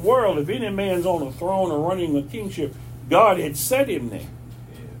whole world, if any man's on a throne or running a kingship, God had set him there.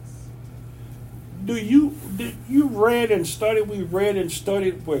 Did you read and study? We read and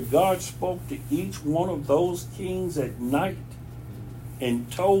studied where God spoke to each one of those kings at night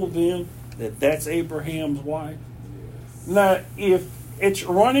and told them that that's Abraham's wife. Yes. Now, if it's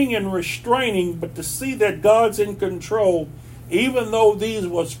running and restraining, but to see that God's in control, even though these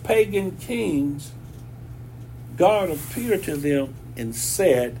was pagan kings, God appeared to them and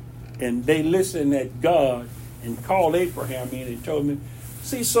said, and they listened at God and called Abraham in and told him.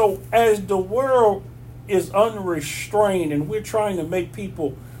 See, so as the world is unrestrained and we're trying to make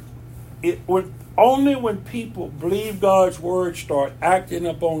people, only when people believe God's word, start acting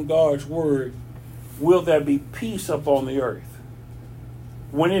upon God's word, will there be peace upon the earth.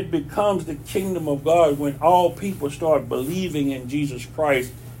 When it becomes the kingdom of God, when all people start believing in Jesus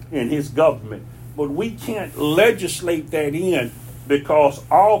Christ and his government. But we can't legislate that in, because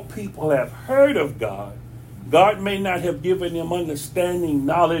all people have heard of God. God may not have given them understanding,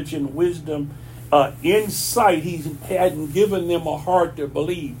 knowledge, and wisdom, insight. He hadn't given them a heart to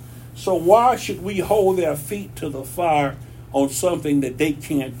believe. So why should we hold their feet to the fire on something that they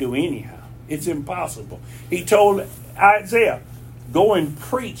can't do anyhow? It's impossible. He told Isaiah, go and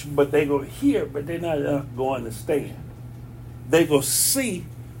preach, but they go hear, but they're not going to understand. They go see,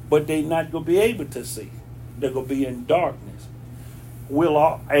 but they're not going to be able to see. They're going to be in darkness.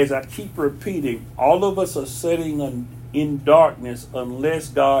 As I keep repeating, all of us are sitting in darkness unless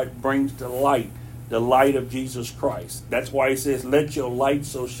God brings the light of Jesus Christ. That's why he says, let your light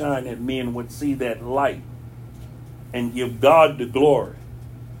so shine that men would see that light and give God the glory.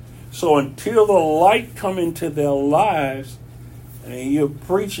 So until the light come into their lives, your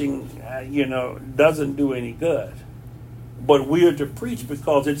preaching, doesn't do any good. But we are to preach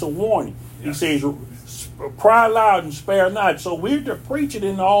because it's a warning. Yes. He says, cry loud and spare not. So we're to preach it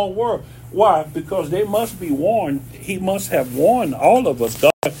in all world. Why? Because they must be warned. He must have warned all of us.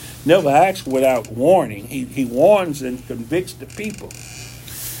 God never acts without warning. He warns and convicts the people.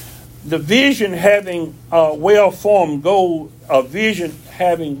 The vision having well-formed goals,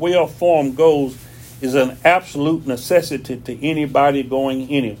 is an absolute necessity to anybody going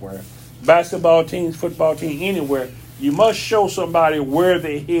anywhere. Basketball teams, football team, anywhere. You must show somebody where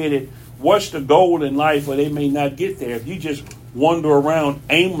they're headed, what's the goal in life, or they may not get there. If you just wander around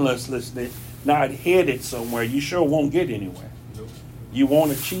aimlessly, not headed somewhere, you sure won't get anywhere. Nope. You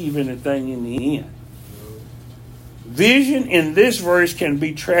won't achieve anything in the end. Nope. Vision in this verse can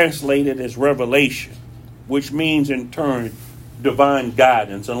be translated as revelation, which means in turn divine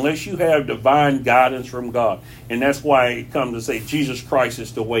guidance, unless you have divine guidance from God. And that's why it comes to say Jesus Christ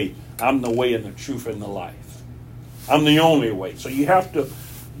is the way. I'm the way and the truth and the life. I'm the only way. So you have to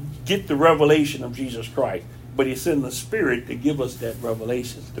get the revelation of Jesus Christ. But it's in the Spirit to give us that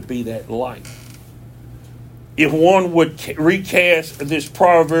revelation, to be that light. If one would recast this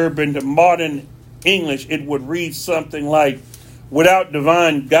proverb into modern English, it would read something like, without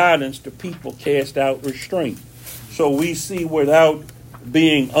divine guidance, the people cast out restraint. So we see without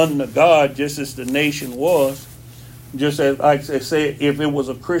being under God, just as the nation was, Just as like I said, if it was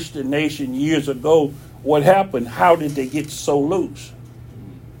a Christian nation years ago, what happened? How did they get so loose?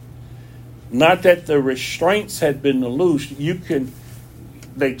 Not that the restraints had been loose.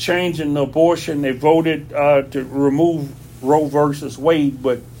 They changed an abortion. They voted to remove Roe versus Wade.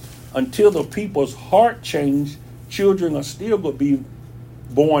 But until the people's heart changed, children are still going to be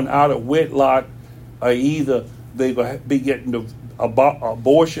born out of wedlock, or either they will be getting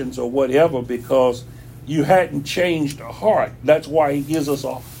abortions or whatever, because you hadn't changed the heart. That's why he gives us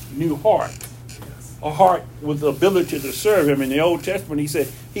a new heart. A heart with the ability to serve him. In the Old Testament, he said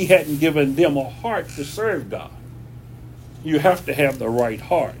he hadn't given them a heart to serve God. You have to have the right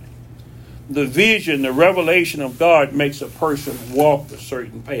heart. The vision, the revelation of God makes a person walk a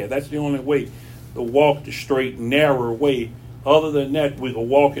certain path. That's the only way to walk the straight, narrow way. Other than that, we can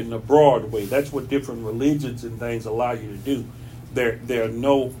walk in the broad way. That's what different religions and things allow you to do. There are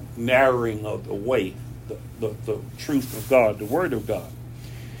no narrowing of the way, the truth of God, the Word of God.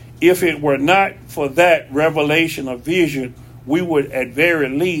 If it were not for that revelation of vision, we would at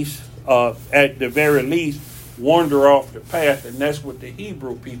the very least, wander off the path, and that's what the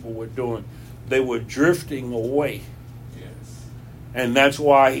Hebrew people were doing. They were drifting away. Yes. And that's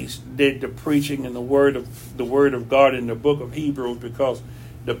why he did the preaching and the word of God in the book of Hebrews, because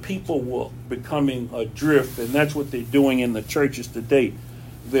the people were becoming adrift, and that's what they're doing in the churches today.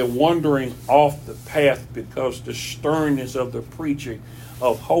 They're wandering off the path because the sternness of the preaching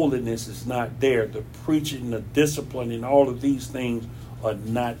of holiness is not there. The preaching, the discipline, and all of these things are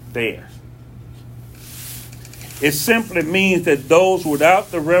not there. It simply means that those without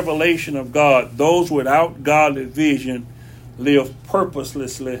the revelation of God, those without godly vision, live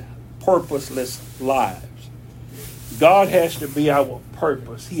purposeless lives. God has to be our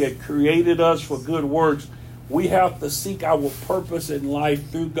purpose. He had created us for good works. We have to seek our purpose in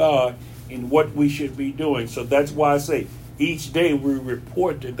life through God in what we should be doing. So that's why I say each day we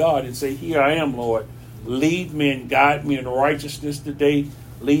report to God and say, here I am, Lord. Lead me and guide me in righteousness today.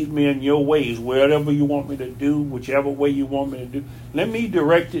 Lead me in your ways, whatever you want me to do, whichever way you want me to do. Let me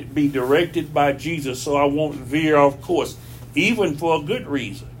be directed by Jesus so I won't veer off course, even for a good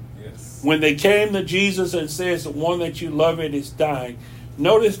reason. Yes. When they came to Jesus and says, the one that you love it is dying,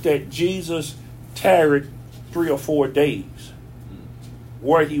 notice that Jesus tarried 3 or 4 days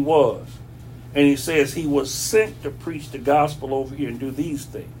where he was. And he says he was sent to preach the gospel over here and do these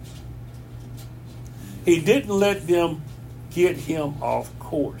things. He didn't let them get him off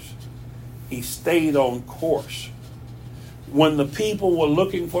course. He stayed on course. When the people were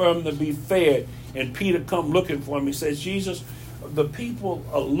looking for him to be fed, and Peter come looking for him, he says, Jesus, the people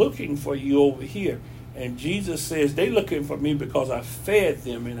are looking for you over here. And Jesus says, they're looking for me because I fed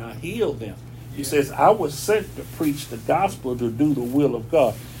them and I healed them. He says, I was sent to preach the gospel, to do the will of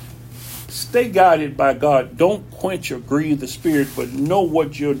God. Stay guided by God. Don't quench or grieve the Spirit, but know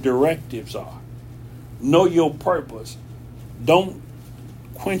what your directives are. Know your purpose. Don't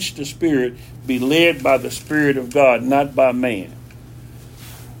quench the Spirit. Be led by the Spirit of God, not by man.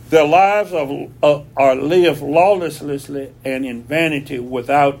 Their lives are lived lawlessly and in vanity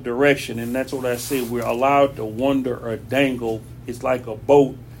without direction. And that's what I say. We're allowed to wander or dangle. It's like a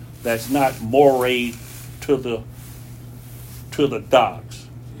boat that's not moored to the docks.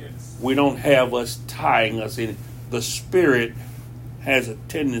 Yes. We don't have us tying us in. The Spirit has a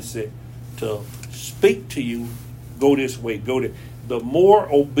tendency to speak to you. Go this way, go there. The more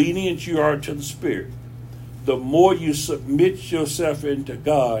obedient you are to the Spirit, the more you submit yourself into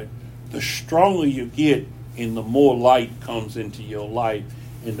God, the stronger you get, and the more light comes into your life,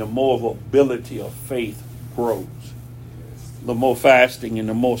 and the more of ability of faith grows. Yes. The more fasting and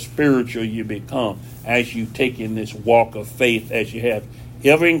the more spiritual you become as you take in this walk of faith, as you have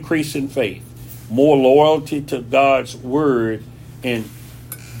ever increasing faith, more loyalty to God's word, and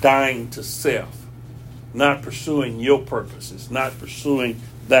dying to self. Not pursuing your purposes, not pursuing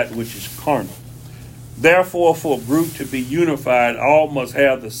that which is carnal. Therefore, for a group to be unified, all must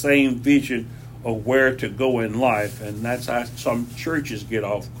have the same vision of where to go in life. And that's how some churches get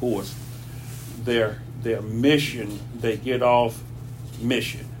off course. Their mission, they get off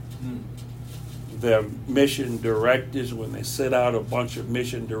mission. Their mission directives, when they set out a bunch of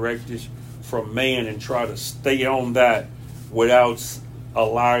mission directives from man and try to stay on that without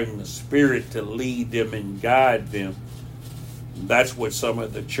allowing the Spirit to lead them and guide them. That's what some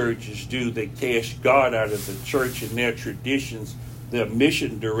of the churches do. They cast God out of the church and their traditions. Their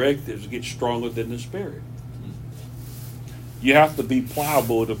mission directives get stronger than the Spirit. You have to be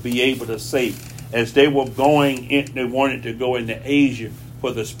pliable to be able to say, as they were going in, they wanted to go into Asia,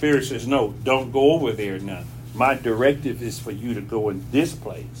 for the Spirit says, no, don't go over there now. My directive is for you to go in this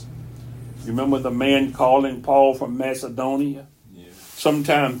place. You remember the man calling Paul from Macedonia? Yes.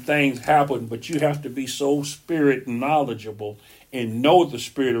 Sometimes things happen, but you have to be so spirit knowledgeable and know the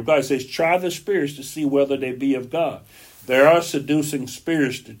Spirit of God. It says, try the spirits to see whether they be of God. There are seducing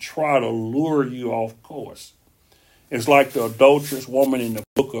spirits to try to lure you off course. It's like the adulterous woman in the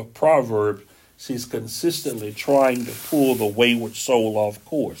book of Proverbs. She's consistently trying to pull the wayward soul off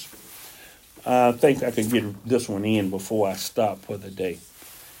course. I think I can get this one in before I stop for the day.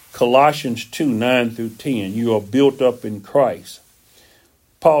 Colossians 2:9-10. You are built up in Christ.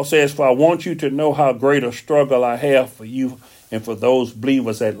 Paul says, for I want you to know how great a struggle I have for you and for those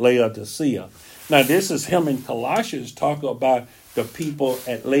believers at Laodicea. Now, this is him in Colossians talking about the people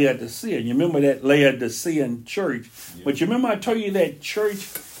at Laodicea. You remember that Laodicean church? Yeah. But you remember I told you that church,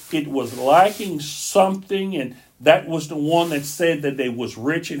 it was lacking something, and that was the one that said that they was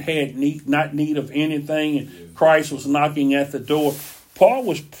rich and had not need of anything, and Christ was knocking at the door. Paul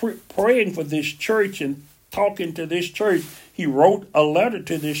was praying for this church and talking to this church. He wrote a letter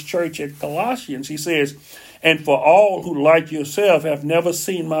to this church at Colossians. He says, and for all who like yourself have never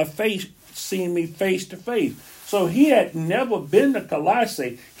seen me face to face. So he had never been to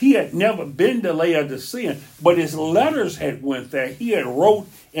Colossae. He had never been to Laodicea, but his letters had went there. He had wrote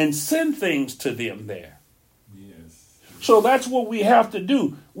and sent things to them there. Yes. So that's what we have to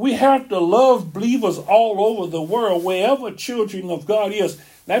do. We have to love believers all over the world, wherever children of God is.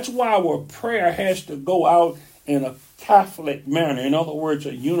 That's why our prayer has to go out in a Catholic manner. In other words,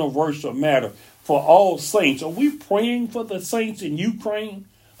 a universal matter for all saints. Are we praying for the saints in Ukraine?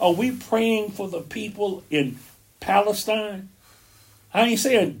 Are we praying for the people in Palestine? I ain't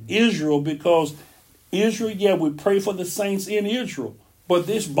saying Israel, because Israel, yeah, we pray for the saints in Israel. But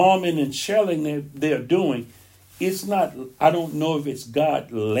this bombing and shelling that they're doing, it's not, I don't know if it's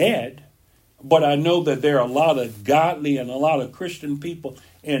God-led, but I know that there are a lot of godly and a lot of Christian people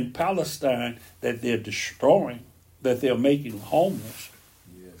in Palestine that they're destroying, that they're making homeless.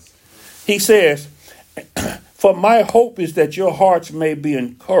 Yes. He says, for my hope is that your hearts may be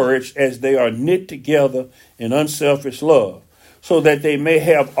encouraged as they are knit together in unselfish love, so that they may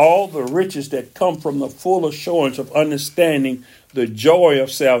have all the riches that come from the full assurance of understanding the joy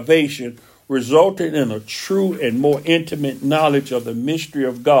of salvation, resulting in a true and more intimate knowledge of the mystery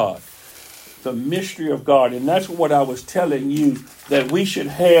of God. The mystery of God. And that's what I was telling you, that we should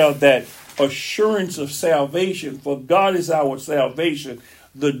have that assurance of salvation, for God is our salvation.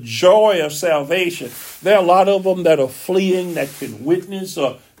 The joy of salvation. There are a lot of them that are fleeing, that can witness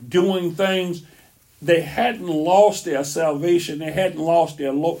or doing things. They hadn't lost their salvation. They hadn't lost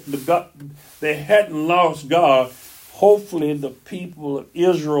they hadn't lost God. Hopefully the people of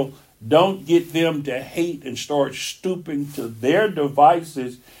Israel don't get them to hate and start stooping to their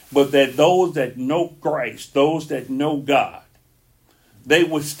devices, but that those that know Christ, those that know God, they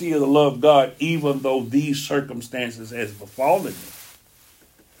would still love God even though these circumstances has befallen them.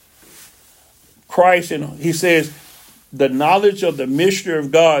 Christ, and he says, the knowledge of the mystery of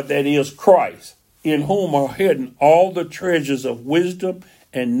God, that is Christ, in whom are hidden all the treasures of wisdom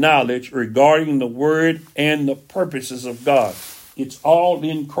and knowledge regarding the word and the purposes of God. It's all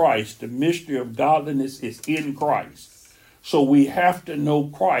in Christ. The mystery of godliness is in Christ. So we have to know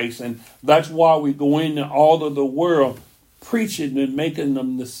Christ, and that's why we go into all of the world preaching and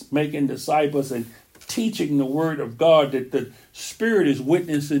making disciples and teaching the word of God, that the Spirit is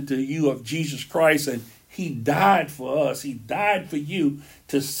witnessing to you of Jesus Christ, and he died for us. He died for you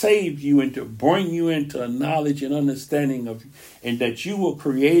to save you and to bring you into a knowledge and understanding of, and that you were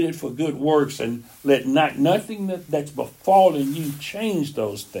created for good works, and let nothing that's befallen you change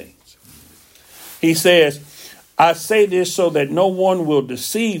those things. He says, I say this so that no one will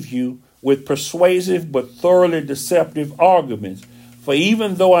deceive you with persuasive but thoroughly deceptive arguments. For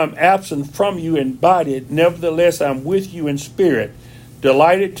even though I'm absent from you in body, nevertheless I'm with you in spirit,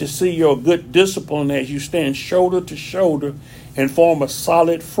 delighted to see your good discipline as you stand shoulder to shoulder and form a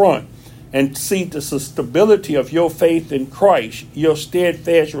solid front, and see the stability of your faith in Christ, your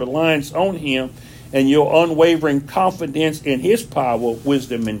steadfast reliance on him, and your unwavering confidence in his power,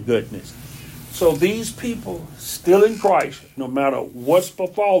 wisdom, and goodness. So these people still in Christ, no matter what's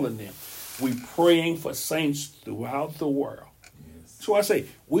befallen them, we praying for saints throughout the world. So I say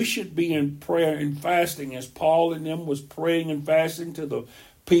we should be in prayer and fasting as Paul and them was praying and fasting to the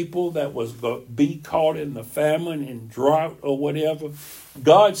people that was going to be caught in the famine and drought or whatever.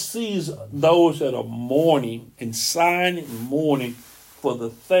 God sees those that are mourning and sighing and mourning for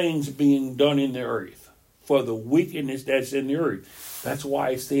the things being done in the earth, for the wickedness that's in the earth. That's why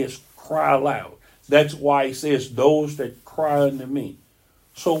it says cry aloud. That's why it says those that cry unto me.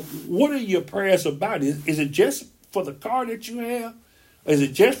 So what are your prayers about? Is it just for the car that you have? Is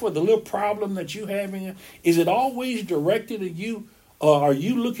it just for the little problem that you having? Is it always directed at you? Or are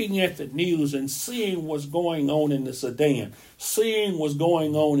you looking at the news and seeing what's going on in the Sudan, seeing what's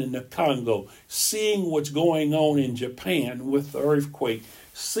going on in the Congo, seeing what's going on in Japan with the earthquake,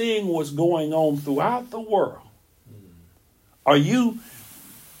 seeing what's going on throughout the world? Are you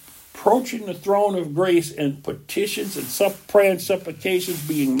approaching the throne of grace and petitions and prayer and supplications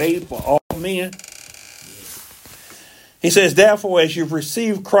being made for all men? He says, therefore, as you've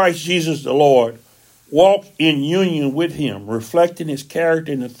received Christ Jesus the Lord, walk in union with him, reflecting his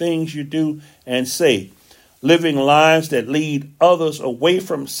character in the things you do and say, living lives that lead others away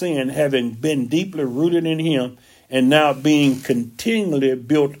from sin, having been deeply rooted in him, and now being continually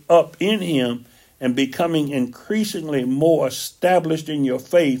built up in him and becoming increasingly more established in your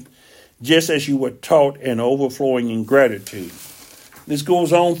faith, just as you were taught, and overflowing in gratitude. This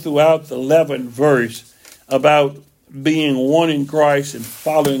goes on throughout the 11th verse about being one in Christ and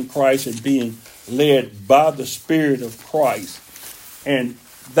following Christ and being led by the Spirit of Christ. And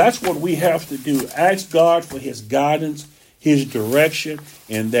that's what we have to do. Ask God for his guidance, his direction,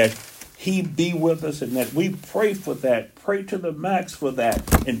 and that he be with us, and that we pray for that, pray to the max for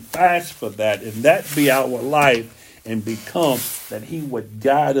that, and fast for that, and that be our life, and become that he would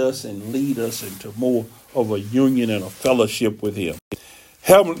guide us and lead us into more of a union and a fellowship with him.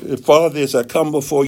 Heavenly Father, as I come before you,